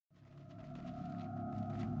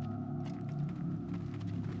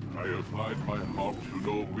I applied my heart to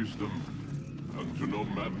know wisdom, and to know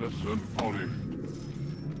madness and folly.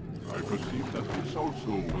 I perceived that this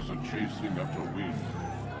also was a chasing after wind.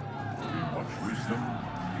 In much wisdom,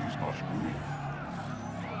 is much grief.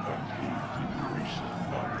 And he increaseth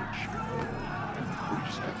knowledge,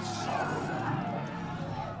 increaseth sorrow.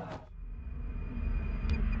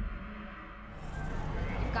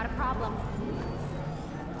 You've got a problem.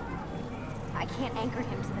 I can't anchor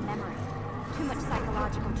him to the memory. Too much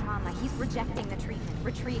psychological trauma. He's rejecting the treatment,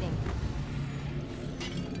 retreating.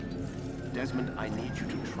 Desmond, I need you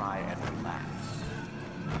to try and relax.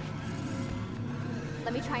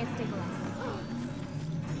 Let me try and stabilize him.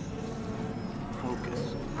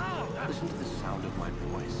 Focus. Listen to the sound of my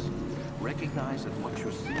voice. Recognize that what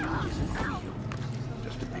you're seeing isn't real.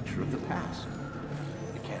 Just a picture of the past.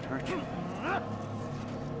 It can't hurt you.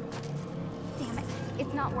 Damn it.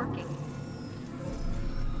 It's not working.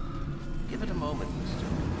 Give it a moment, mister.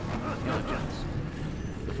 You'll adjust.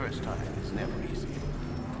 The first time is never easy.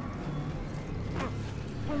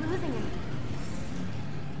 We're losing him.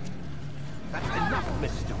 That's enough,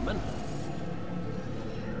 Miss Stillman.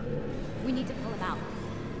 We need to pull him out.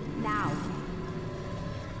 Now.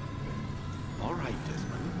 All right,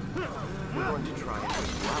 Desmond. We're going to try and get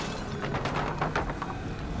you out.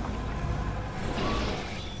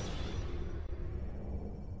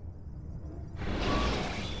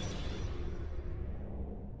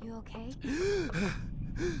 You okay?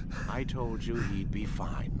 I told you he'd be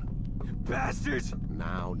fine. Bastards!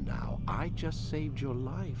 Now, I just saved your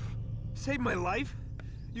life. Saved my life?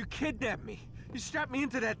 You kidnapped me. You strapped me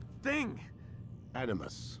into that thing.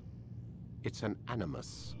 Animus. It's an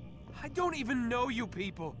animus. I don't even know you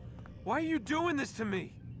people. Why are you doing this to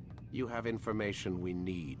me? You have information we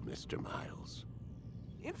need, Mr. Miles.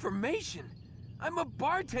 Information? I'm a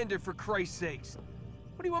bartender, for Christ's sakes.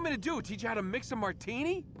 What do you want me to do? Teach you how to mix a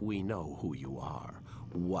martini? We know who you are,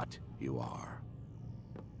 what you are.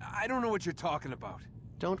 I don't know what you're talking about.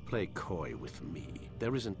 Don't play coy with me.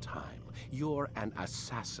 There isn't time. You're an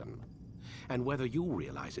assassin. And whether you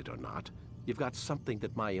realize it or not, you've got something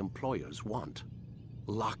that my employers want.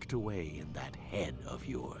 Locked away in that head of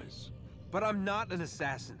yours. But I'm not an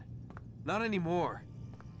assassin. Not anymore.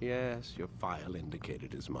 Yes, your file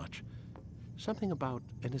indicated as much. Something about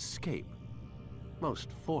an escape.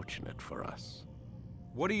 Most fortunate for us.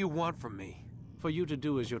 What do you want from me? For you to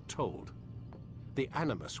do as you're told. The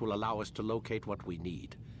Animus will allow us to locate what we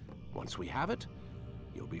need. Once we have it,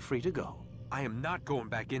 you'll be free to go. I am not going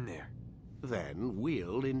back in there. Then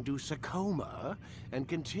we'll induce a coma and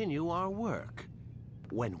continue our work.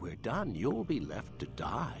 When we're done, you'll be left to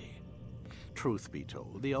die. Truth be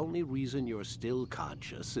told, the only reason you're still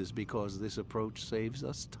conscious is because this approach saves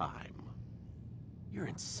us time. You're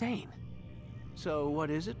insane. So what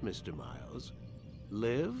is it, Mr. Miles?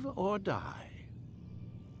 Live or die?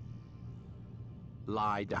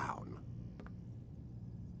 Lie down.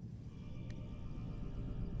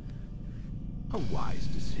 A wise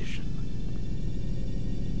decision.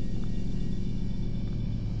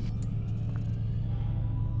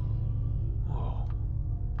 Whoa.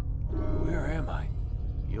 Where am I?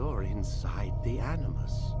 You're inside the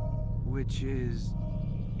Animus. Which is...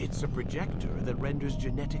 It's a projector that renders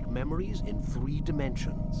genetic memories in 3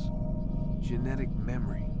 dimensions. Genetic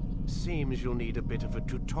memory. Seems you'll need a bit of a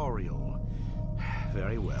tutorial.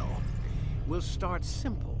 Very well. We'll start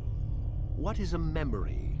simple. What is a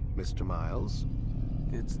memory, Mr. Miles?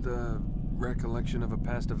 It's the recollection of a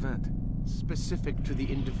past event. Specific to the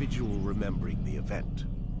individual remembering the event.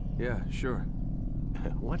 Yeah, sure.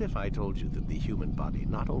 What if I told you that the human body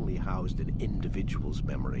not only housed an individual's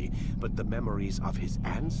memory, but the memories of his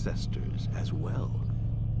ancestors as well?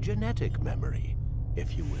 Genetic memory,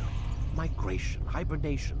 if you will. Migration,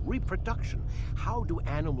 hibernation, reproduction. How do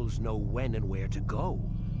animals know when and where to go?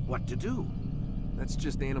 What to do? That's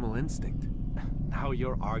just animal instinct. Now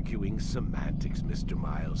you're arguing semantics, Mr.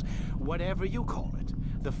 Miles. Whatever you call it,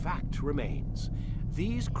 the fact remains.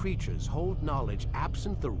 These creatures hold knowledge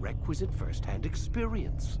absent the requisite first-hand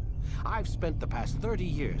experience. I've spent the past 30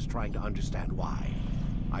 years trying to understand why.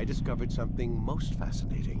 I discovered something most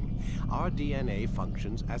fascinating. Our DNA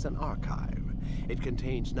functions as an archive. It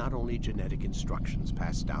contains not only genetic instructions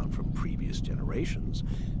passed down from previous generations,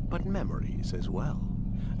 but memories as well.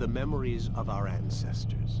 The memories of our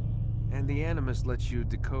ancestors. And the Animus lets you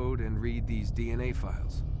decode and read these DNA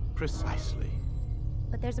files. Precisely.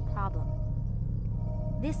 But there's a problem.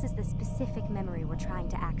 This is the specific memory we're trying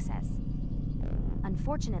to access.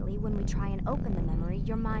 Unfortunately, when we try and open the memory,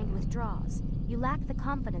 your mind withdraws. You lack the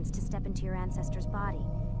confidence to step into your ancestor's body.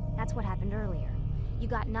 That's what happened earlier. You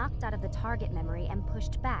got knocked out of the target memory and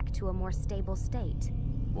pushed back to a more stable state.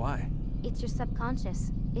 Why? It's your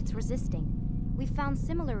subconscious. It's resisting. We've found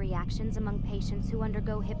similar reactions among patients who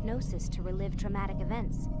undergo hypnosis to relive traumatic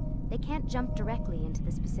events. They can't jump directly into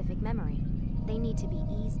the specific memory. They need to be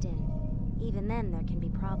eased in. Even then, there can be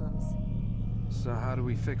problems. So how do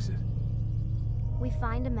we fix it? We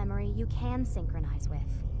find a memory you can synchronize with,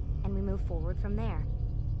 and we move forward from there.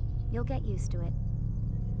 You'll get used to it.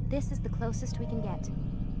 This is the closest we can get,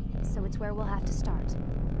 so it's where we'll have to start.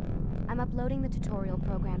 I'm uploading the tutorial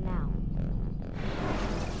program now.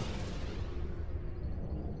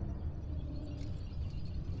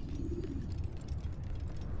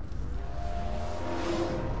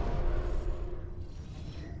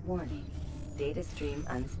 Warning. Data stream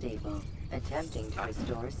unstable. Attempting to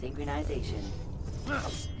restore synchronization.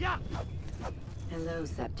 Hello,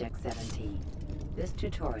 Subject 17. This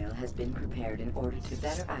tutorial has been prepared in order to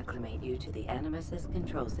better acclimate you to the Animus's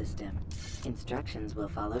control system. Instructions will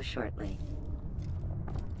follow shortly.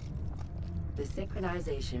 The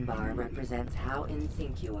synchronization bar represents how in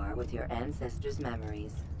sync you are with your ancestors'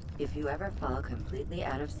 memories. If you ever fall completely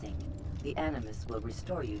out of sync, the Animus will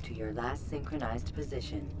restore you to your last synchronized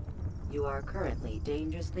position. You are currently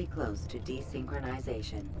dangerously close to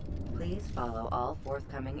desynchronization. Please follow all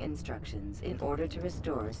forthcoming instructions in order to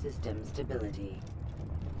restore system stability.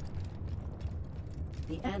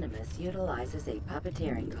 The Animus utilizes a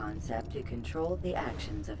puppeteering concept to control the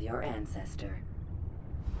actions of your ancestor.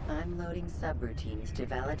 I'm loading subroutines to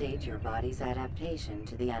validate your body's adaptation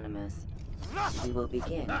to the Animus. We will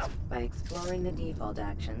begin by exploring the default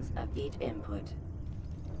actions of each input.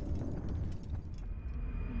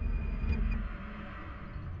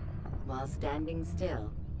 While standing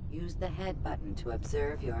still, use the head button to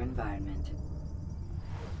observe your environment.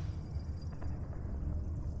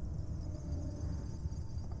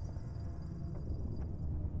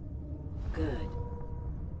 Good.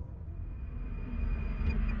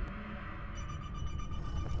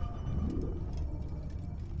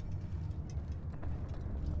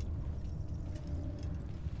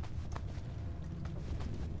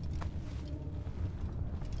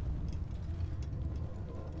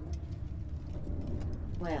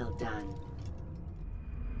 Well done.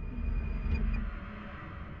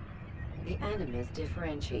 The Animus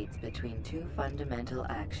differentiates between two fundamental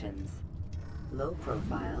actions: low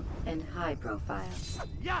profile and high profile.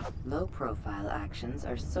 Low profile actions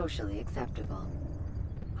are socially acceptable.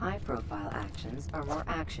 High profile actions are more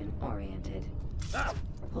action oriented.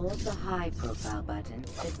 Hold the high profile button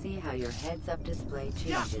to see how your heads-up display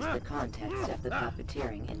changes the context of the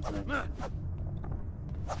puppeteering inputs.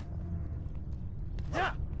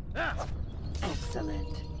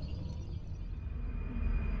 Excellent.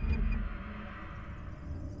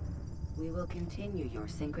 We will continue your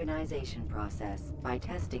synchronization process by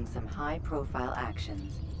testing some high-profile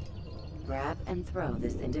actions. Grab and throw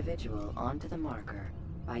this individual onto the marker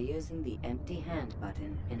by using the empty hand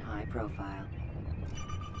button in high profile.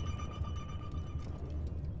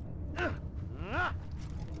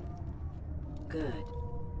 Good.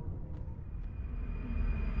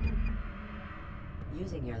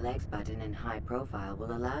 Using your legs button in high profile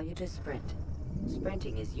will allow you to sprint.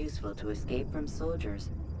 Sprinting is useful to escape from soldiers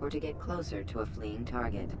or to get closer to a fleeing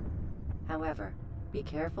target. However, be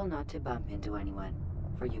careful not to bump into anyone,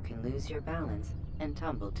 for you can lose your balance and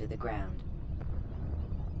tumble to the ground.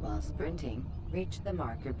 While sprinting, reach the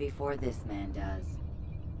marker before this man does.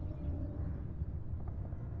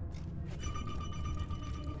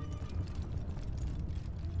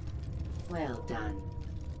 Well done.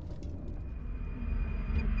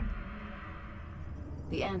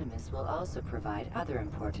 The Animus will also provide other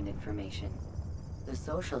important information. The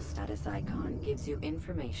social status icon gives you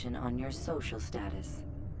information on your social status.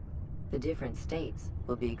 The different states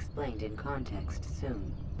will be explained in context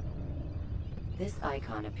soon. This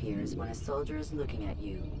icon appears when a soldier is looking at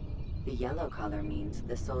you. The yellow color means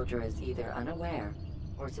the soldier is either unaware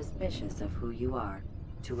or suspicious of who you are.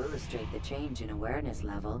 To illustrate the change in awareness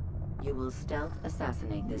level, you will stealth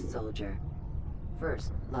assassinate this soldier.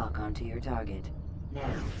 First, lock onto your target.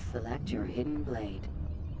 Now, select your hidden blade.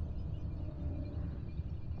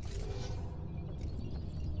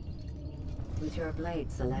 With your blade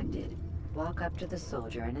selected, walk up to the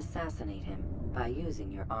soldier and assassinate him by using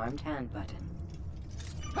your armed hand button.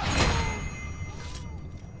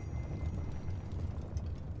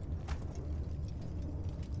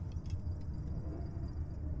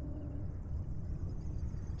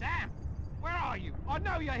 Damn! Where are you? I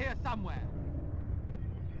know you're here somewhere!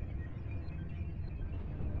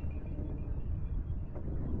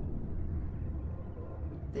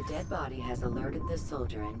 The dead body has alerted the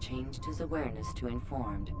soldier and changed his awareness to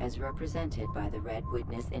informed, as represented by the red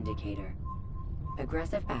witness indicator.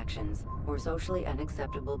 Aggressive actions or socially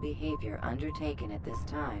unacceptable behavior undertaken at this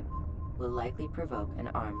time will likely provoke an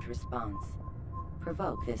armed response.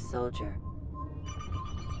 Provoke this soldier.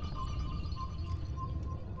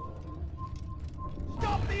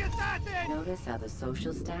 Stop the assassin! Notice how the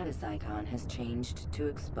social status icon has changed to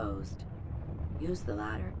exposed. Use the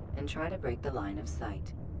latter and try to break the line of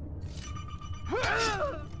sight.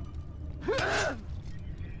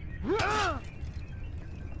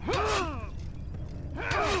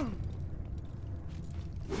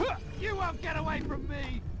 You won't get away from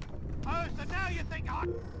me! Oh, so now you think I...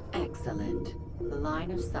 Excellent. The line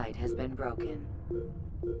of sight has been broken.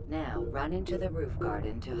 Now, run into the roof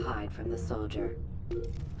garden to hide from the soldier.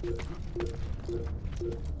 Good.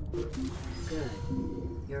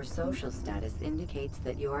 Your social status indicates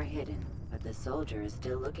that you are hidden, but the soldier is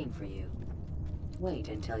still looking for you. Wait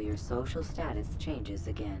until your social status changes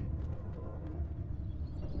again.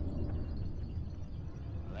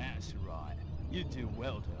 That's right. You do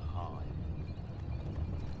well to hide.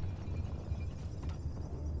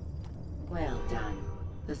 Well done.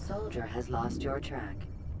 The soldier has lost your track.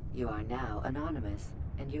 You are now anonymous,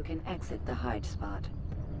 and you can exit the hide spot.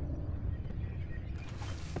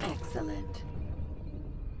 Excellent.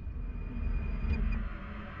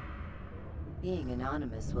 Being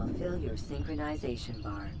anonymous will fill your synchronization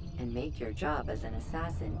bar and make your job as an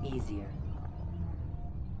assassin easier.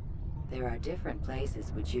 There are different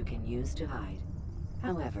places which you can use to hide.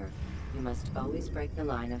 However, you must always break the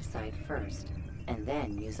line of sight first, and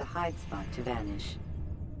then use a hide spot to vanish.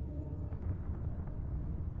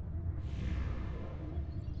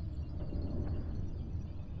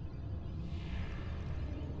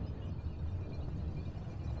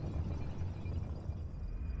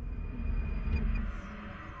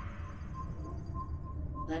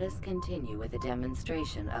 Let us continue with a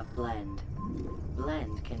demonstration of Blend.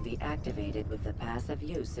 Blend can be activated with the passive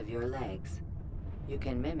use of your legs. You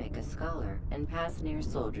can mimic a scholar and pass near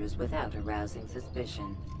soldiers without arousing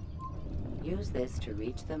suspicion. Use this to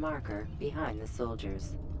reach the marker behind the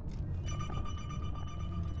soldiers.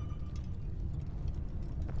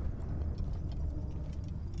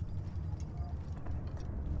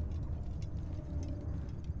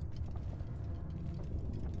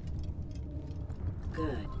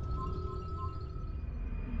 Good.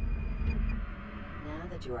 Now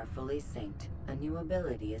that you are fully synced, a new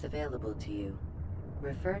ability is available to you.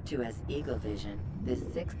 Referred to as Eagle Vision, this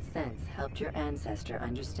sixth sense helped your ancestor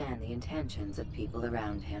understand the intentions of people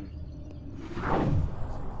around him.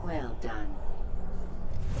 Well done.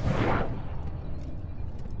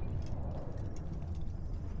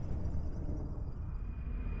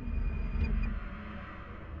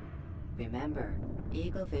 Remember,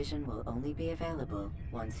 Eagle Vision will only be available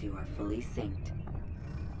once you are fully synced.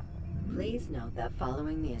 Please note that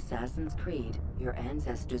following the Assassin's Creed, your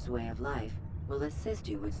ancestors' way of life will assist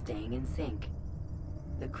you with staying in sync.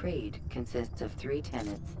 The Creed consists of 3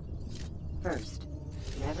 tenets. First,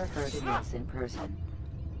 never hurt an innocent person.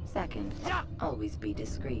 Second, always be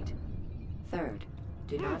discreet. Third,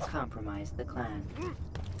 do not compromise the clan.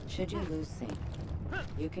 Should you lose sync,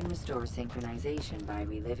 you can restore synchronization by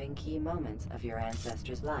reliving key moments of your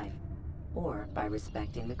ancestor's life, or by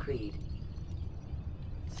respecting the Creed.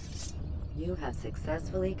 You have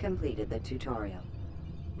successfully completed the tutorial.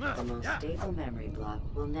 The most stable memory block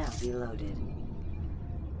will now be loaded.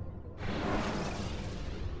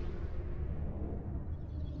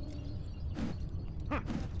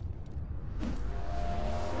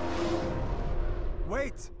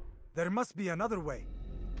 Wait! There must be another way.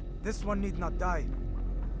 This one need not die.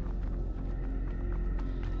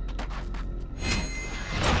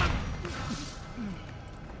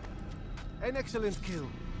 An excellent kill.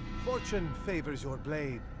 Fortune favors your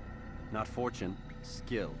blade. Not fortune,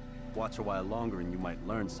 skill. Watch a while longer and you might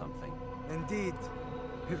learn something. Indeed.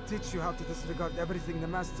 He'll teach you how to disregard everything the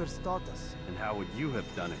Masters taught us. And how would you have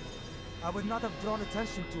done it? I would not have drawn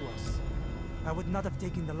attention to us. I would not have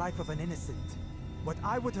taken the life of an innocent. What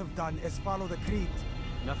I would have done is follow the Creed.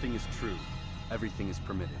 Nothing is true. Everything is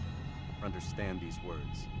permitted. Understand these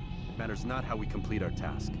words. It matters not how we complete our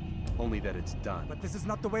task, only that it's done. But this is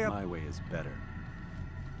not the way of... My way is better.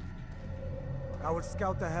 I will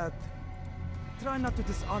scout ahead. Try not to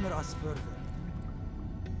dishonor us further.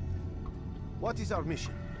 What is our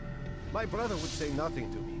mission? My brother would say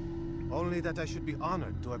nothing to me. Only that I should be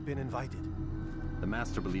honored to have been invited. The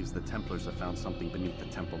Master believes the Templars have found something beneath the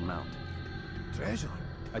Temple Mount. Treasure?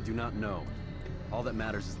 I do not know. All that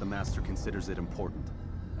matters is the Master considers it important.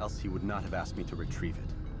 Else he would not have asked me to retrieve it.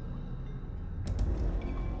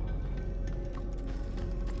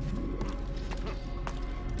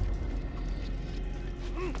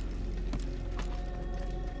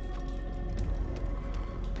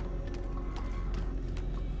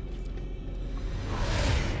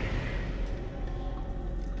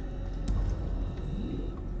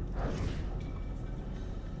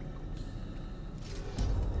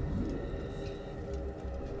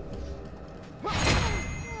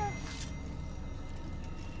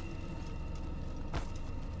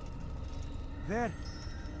 there.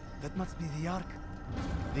 That must be the Ark.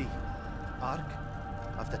 The Ark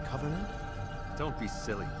of the Covenant? Don't be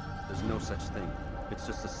silly. There's no such thing. It's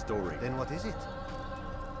just a story. Then what is it?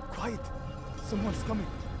 Quiet! Someone's coming.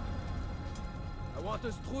 I want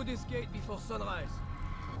us through this gate before sunrise.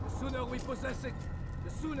 The sooner we possess it,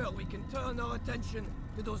 the sooner we can turn our attention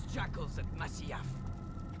to those jackals at Masyaf.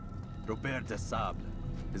 Robert de Sable.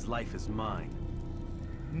 His life is mine.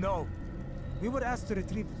 No. We were asked to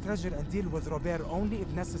retrieve the treasure and deal with Robert only if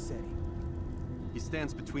necessary. He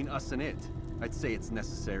stands between us and it. I'd say it's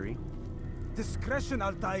necessary. Discretion,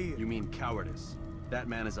 Altair! You mean cowardice. That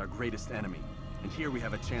man is our greatest enemy, and here we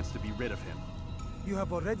have a chance to be rid of him. You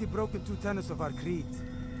have already broken 2 tenets of our creed.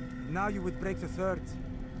 Now you would break the 3rd.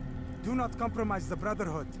 Do not compromise the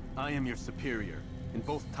Brotherhood. I am your superior, in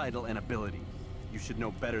both title and ability. You should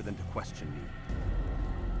know better than to question me.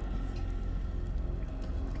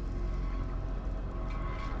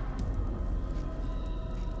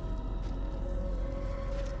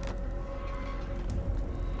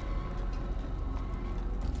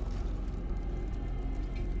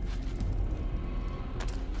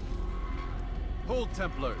 Hold,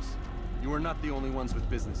 Templars! You are not the only ones with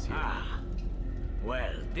business here. Ah.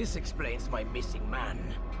 Well, this explains my missing man.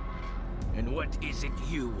 And what is it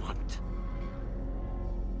you want?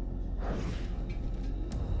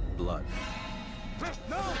 Blood.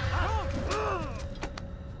 No!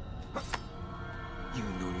 You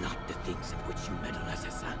know not the things at which you meddle,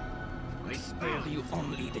 assassin. I spare you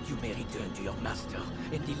only that you may return to your master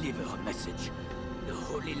and deliver a message. The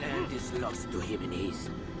Holy Land is lost to him and his.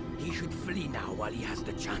 He should flee now while he has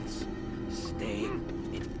the chance. Stay,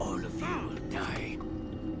 and all of you will die.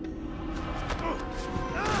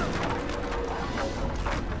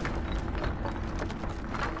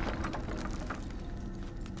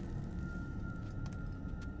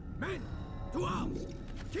 Men, to arms!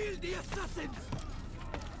 Kill the assassins!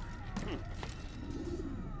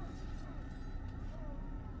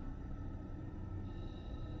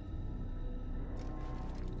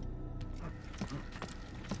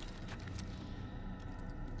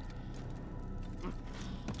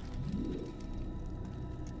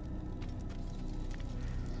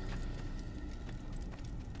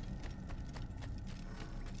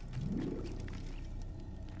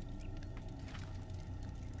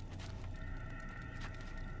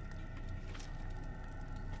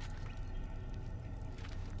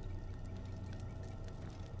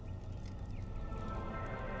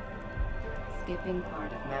 Skipping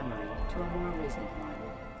part of memory to a more recent one.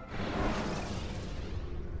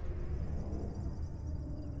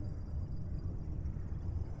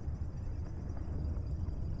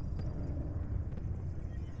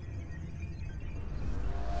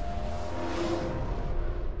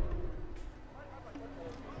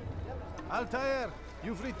 Altair,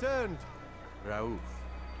 you've returned. Raouf.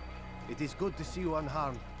 It is good to see you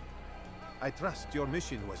unharmed. I trust your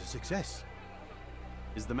mission was a success.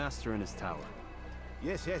 Is the Master in his tower?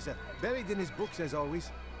 Yes, buried in his books as always.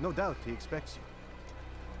 No doubt he expects you.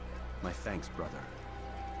 My thanks, brother.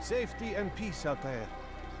 Safety and peace, Altair.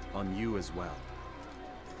 On you as well.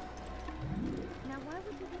 Now why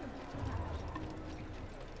would you do that?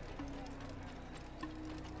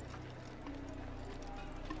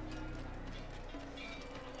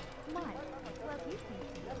 Mike, well, you think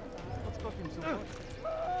What's got him so much?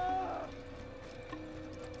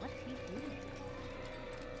 what's he doing?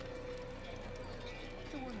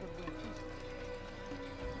 The one that went east.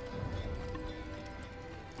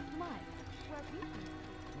 Mike, well, you think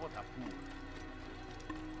What a fool.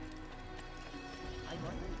 I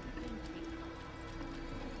want to think.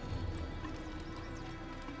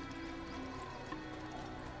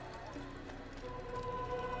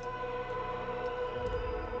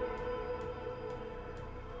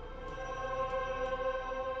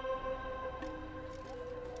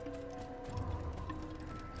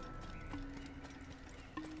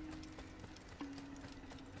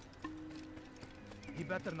 He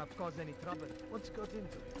better not cause any trouble. What's got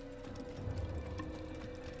into him?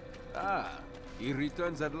 Ah, he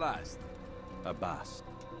returns at last. Abbas.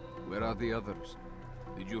 Where are the others?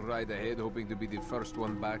 Did you ride ahead hoping to be the first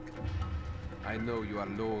one back? I know you are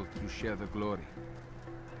loath to share the glory.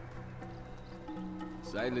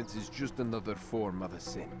 Silence is just another form of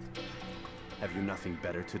assent. Have you nothing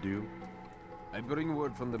better to do? I bring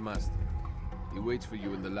word from the Master. He waits for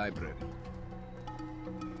you in the library.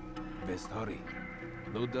 Best hurry.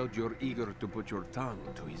 No doubt you're eager to put your tongue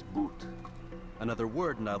to his boot. Another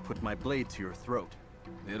word and I'll put my blade to your throat.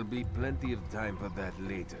 There'll be plenty of time for that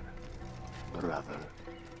later, brother.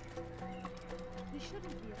 He shouldn't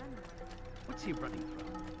be running. What's he running from?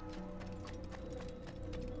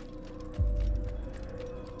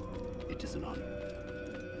 act is an honor.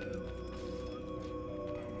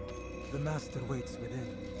 The Master waits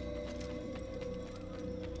within.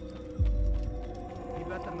 He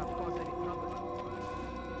better not cause any trouble.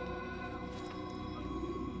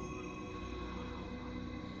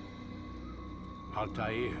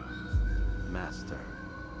 Altair, Master.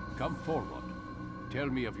 come forward. Tell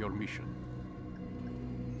me of your mission.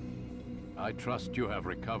 I trust you have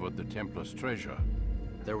recovered the Templars' treasure.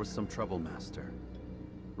 There was some trouble, Master.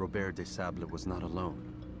 Robert de Sable was not alone.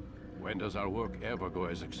 When does our work ever go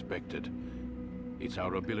as expected? It's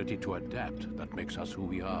our ability to adapt that makes us who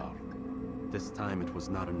we are. This time it was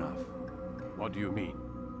not enough. What do you mean?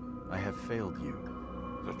 I have failed you.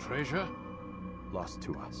 The treasure? Lost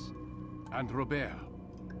to us. And Robert?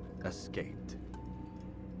 Escaped.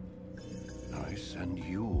 I send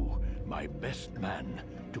you, my best man,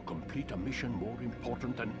 to complete a mission more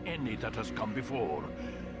important than any that has come before.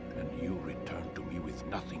 And you return to me with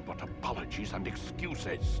nothing but apologies and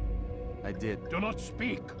excuses. I did. Do not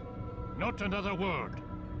speak! Not another word!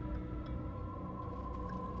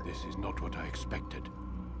 This is not what I expected.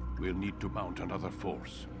 We'll need to mount another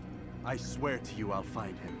force. I swear to you I'll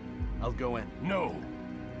find him. I'll go in. No!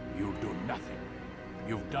 You'll do nothing.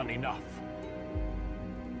 You've done enough.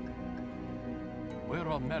 Where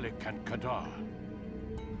are Malik and Kadar?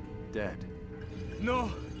 Dead.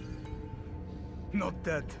 No! Not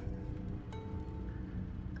dead.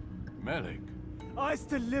 Malik? I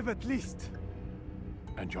still live at least.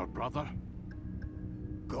 And your brother?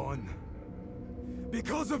 Gone.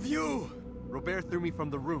 Because of you! Robert threw me from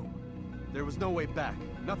the room. There was no way back.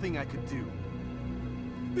 Nothing I could do.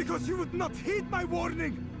 Because you would not heed my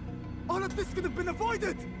warning! All of this could have been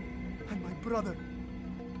avoided! And my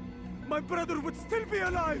brother would still be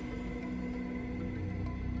alive!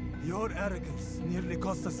 Your arrogance nearly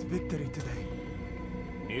cost us victory today.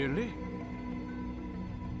 Nearly?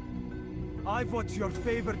 I've what your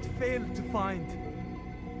favorite failed to find.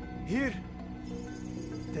 Here,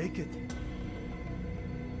 take it.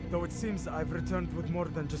 Though it seems I've returned with more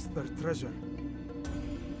than just their treasure.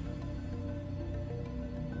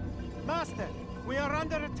 Master, we are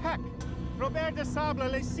under attack. Robert de Sable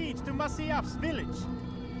lays siege to Masyaf's village.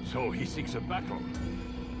 So he seeks a battle.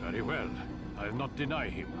 Very well. I'll not deny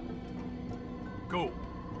him. Go.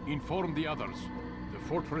 Inform the others. The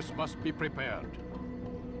fortress must be prepared.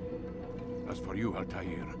 As for you,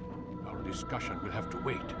 Altair, our discussion will have to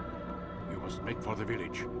wait. You must make for the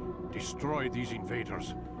village. Destroy these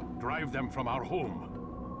invaders. Drive them from our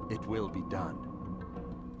home. It will be done.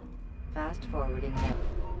 Fast forwarding now.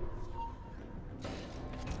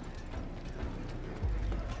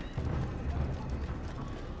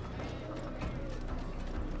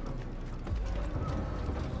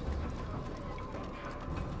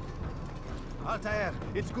 Altair,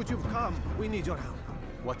 it's good you've come. We need your help.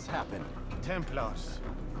 What's happened? Templars.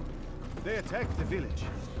 They attacked the village.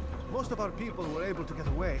 Most of our people were able to get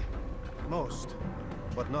away. Most,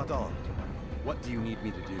 but not all. What do you need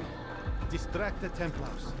me to do? Distract the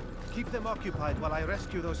Templars. Keep them occupied while I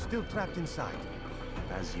rescue those still trapped inside.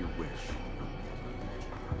 As you wish.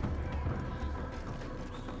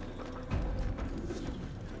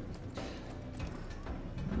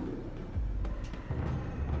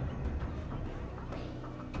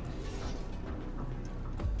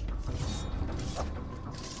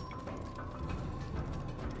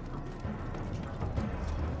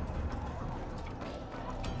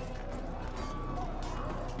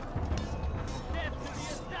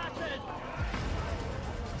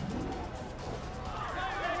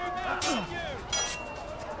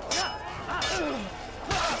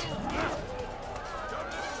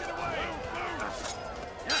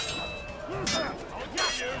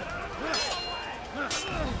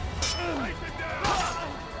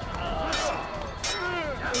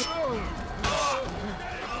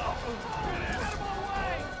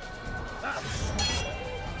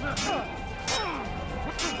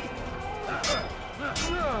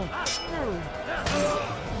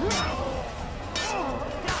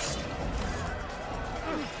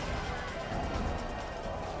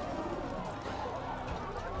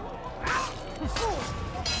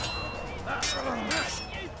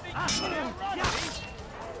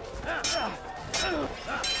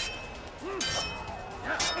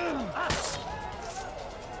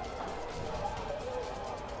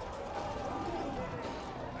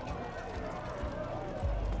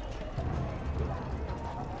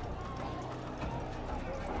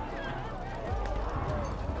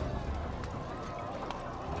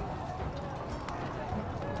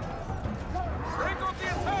 Break off the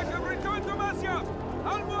attack and return to Masyaf!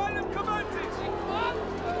 Mualim commands it!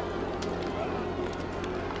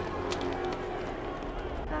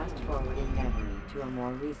 Fast forwarding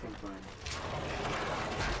more recent one.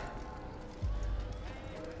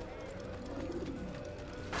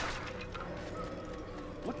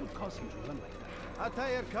 What would cause him to run like that?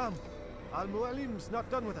 Altair, come. Mualim's not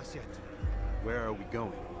done with us yet. Where are we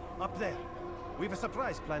going? Up there. We've a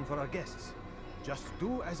surprise planned for our guests. Just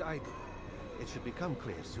do as I do. It should become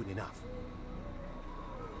clear soon enough.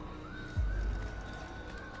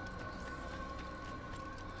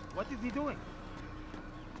 What is he doing?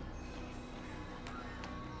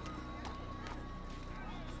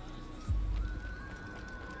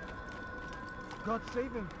 God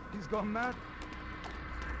save him. He's gone mad.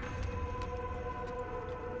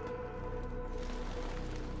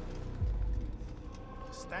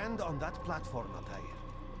 Stand on that platform, Altair.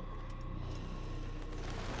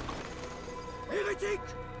 Heretic!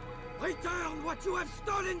 Return what you have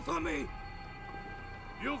stolen from me!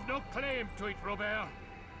 You've no claim to it, Robert.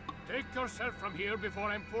 Take yourself from here before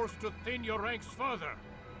I'm forced to thin your ranks further.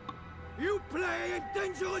 You play a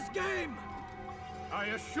dangerous game! I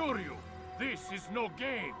assure you, this is no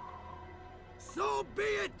game. So be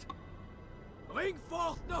it! Bring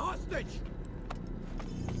forth the hostage!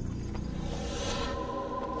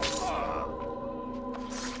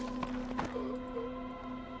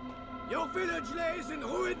 Your village lays in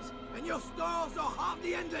ruins, and your stores are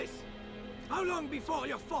hardly endless. How long before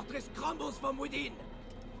your fortress crumbles from within?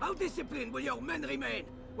 How disciplined will your men remain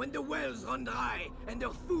when the wells run dry and their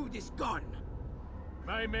food is gone?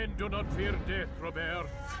 My men do not fear death, Robert.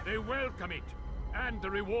 They welcome it, and the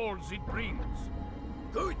rewards it brings.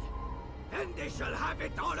 Good. Then they shall have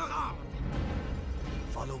it all around.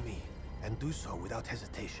 Follow me, and do so without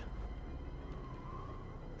hesitation.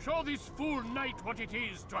 Show this fool knight what it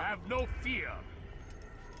is to have no fear.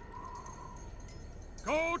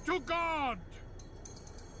 Go to God!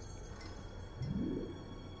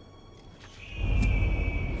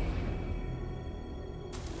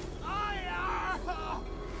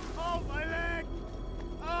 Oh, my leg!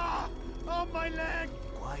 Ah! Oh, my leg!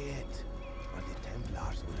 Quiet, or the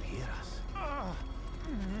Templars will hear us.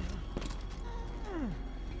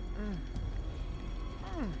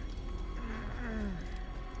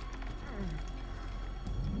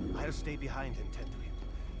 I'll stay behind and tend to him.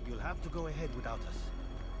 You'll have to go ahead without us.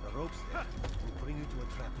 The ropes there will bring you to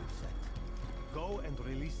a trap we've set. Go and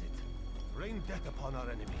release it. Rain death upon our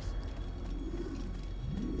enemies.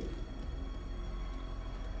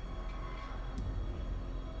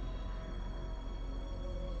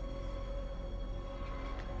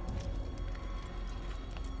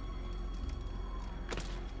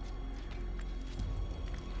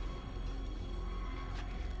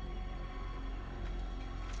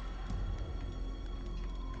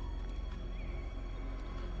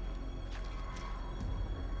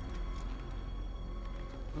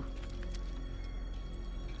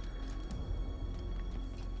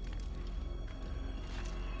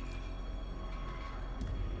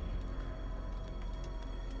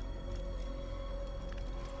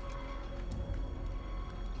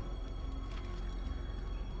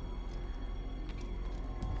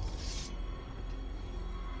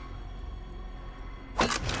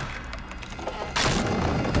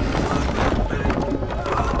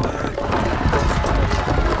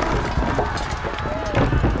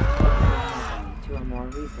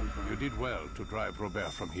 You did well to drive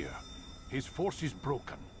Robert from here. His force is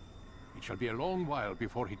broken. It shall be a long while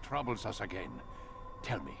before he troubles us again.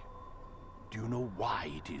 Tell me, do you know why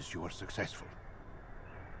it is you are successful?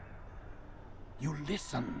 You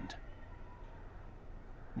listened.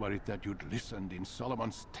 Were it that you'd listened in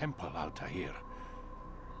Solomon's temple, Altair,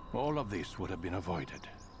 all of this would have been avoided.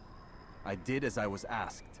 I did as I was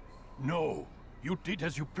asked. No, you did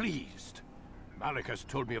as you pleased. Malik has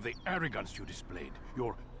told me of the arrogance you displayed,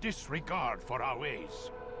 your disregard for our ways.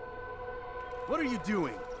 What are you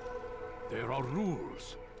doing? There are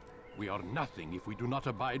rules. We are nothing if we do not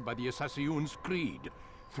abide by the Assassin's creed.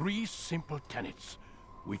 3 simple tenets,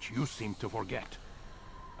 which you seem to forget.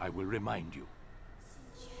 I will remind you.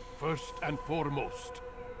 First and foremost,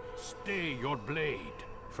 stay your blade.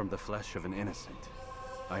 From the flesh of an innocent.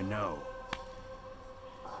 I know.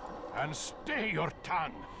 And stay your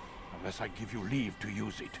tongue, unless I give you leave to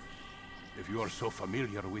use it. If you are so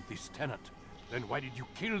familiar with this tenet, then why did you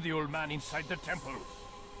kill the old man inside the temple?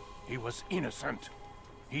 He was innocent.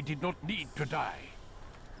 He did not need to die.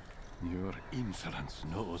 Your insolence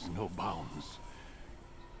knows no bounds.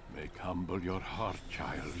 Make humble your heart,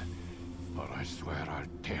 child, or I swear I'll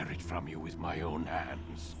tear it from you with my own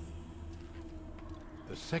hands.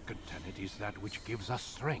 The second tenet is that which gives us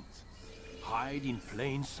strength. Hide in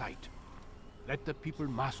plain sight. Let the people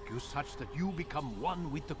mask you such that you become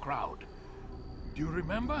one with the crowd. Do you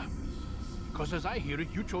remember? Because as I hear it,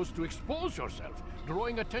 you chose to expose yourself,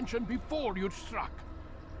 drawing attention before you'd struck.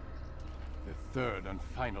 The third and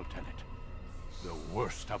final tenet. The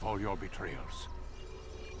worst of all your betrayals.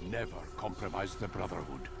 Never compromise the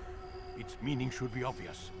Brotherhood. Its meaning should be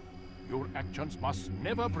obvious. Your actions must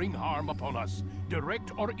never bring harm upon us,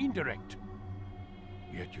 direct or indirect.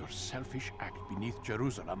 Yet your selfish act beneath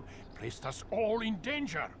Jerusalem placed us all in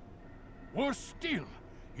danger. Worse still,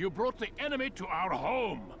 you brought the enemy to our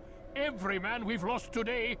home. Every man we've lost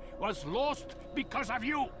today was lost because of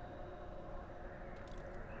you.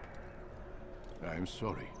 I'm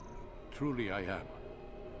sorry. Truly I am.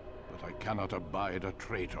 But I cannot abide a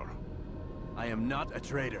traitor. I am not a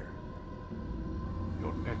traitor.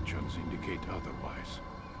 Your actions indicate otherwise.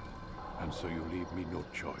 And so you leave me no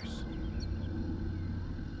choice.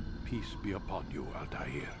 Peace be upon you,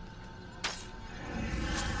 Altair.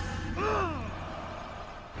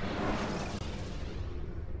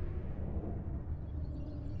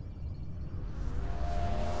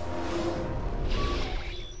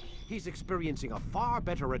 He's experiencing a far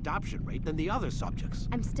better adoption rate than the other subjects.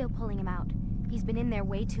 I'm still pulling him out. He's been in there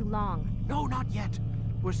way too long. No, not yet.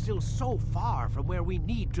 We're still so far from where we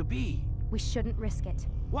need to be. We shouldn't risk it.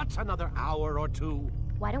 What's another hour or two?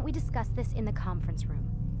 Why don't we discuss this in the conference room?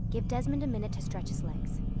 Give Desmond a minute to stretch his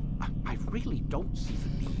legs. I really don't see the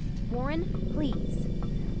need. Warren, please.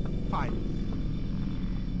 Fine.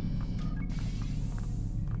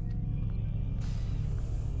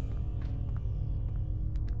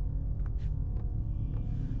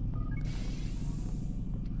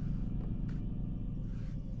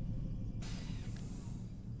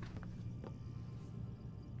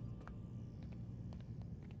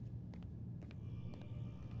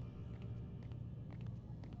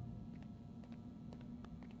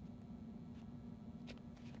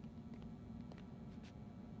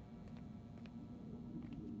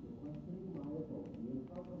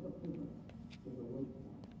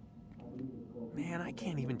 Man, I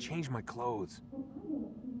can't even change my clothes. I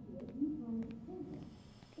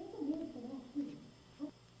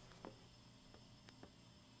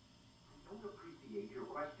don't appreciate your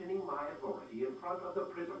questioning my authority in front of the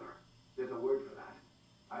prisoner. There's a word for that.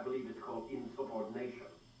 I believe it's called insubordination.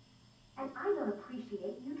 And I don't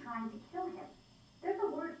appreciate you trying to kill him. There's a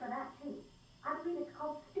word for that, too. I believe it's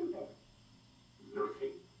called stupid.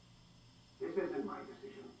 Lucy, this isn't my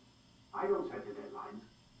decision. I don't set the deadlines.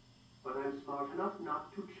 But I'm smart enough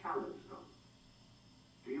not to challenge them.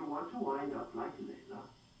 Do you want to wind up like Layla?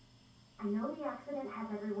 I know the accident has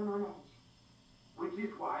everyone on edge. Which is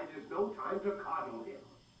why there's no time to coddle him.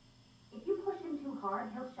 If you push him too hard,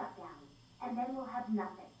 he'll shut down. And then we'll have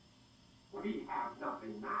nothing. We have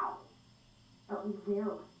nothing now. But we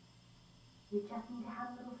will. We just need to have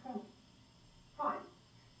a little faith. Fine.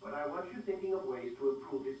 But I want you thinking of ways to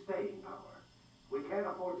improve his staying power. We can't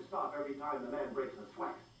afford to stop every time the man breaks a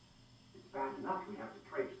sweat. It's bad enough we have to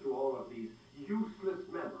traipse through all of these useless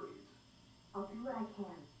memories. I'll do what I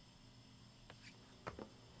can.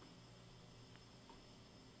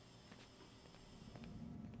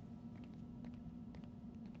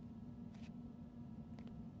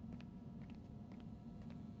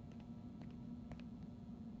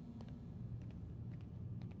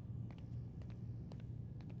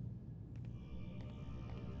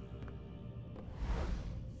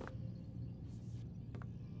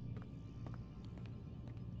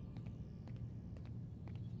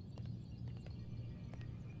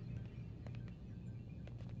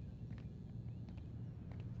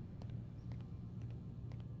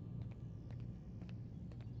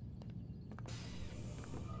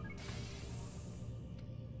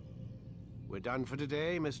 We're done for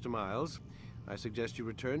today, Mr. Miles. I suggest you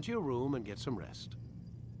return to your room and get some rest.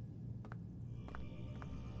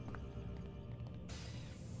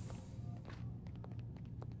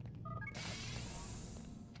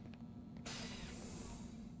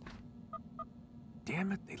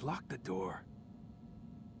 Damn it, they locked the door.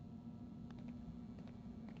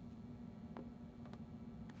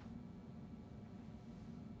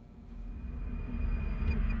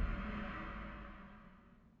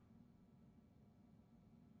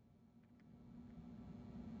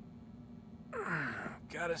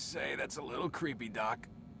 Gotta say, that's a little creepy, Doc.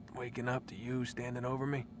 Waking up to you standing over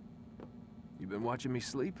me. You been watching me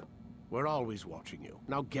sleep? We're always watching you.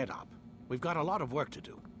 Now get up. We've got a lot of work to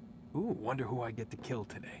do. Ooh, wonder who I get to kill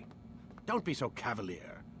today. Don't be so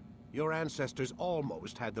cavalier. Your ancestors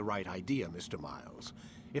almost had the right idea, Mr. Miles.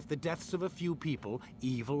 If the deaths of a few people,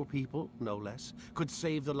 evil people, no less, could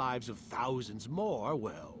save the lives of thousands more,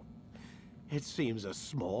 well, it seems a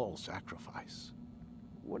small sacrifice.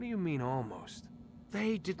 What do you mean, almost?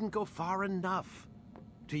 They didn't go far enough.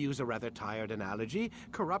 To use a rather tired analogy,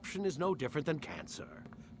 corruption is no different than cancer.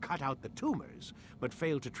 Cut out the tumors, but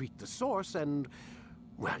fail to treat the source and,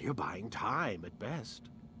 well, you're buying time at best.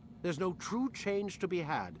 There's no true change to be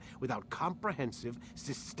had without comprehensive,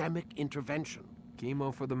 systemic intervention.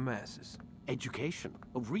 Chemo for the masses. Education.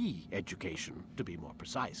 Re-education, to be more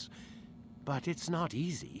precise. But it's not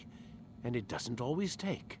easy, and it doesn't always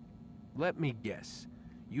take. Let me guess.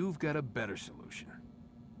 You've got a better solution.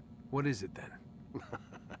 What is it then?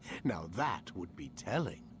 Now that would be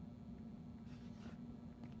telling.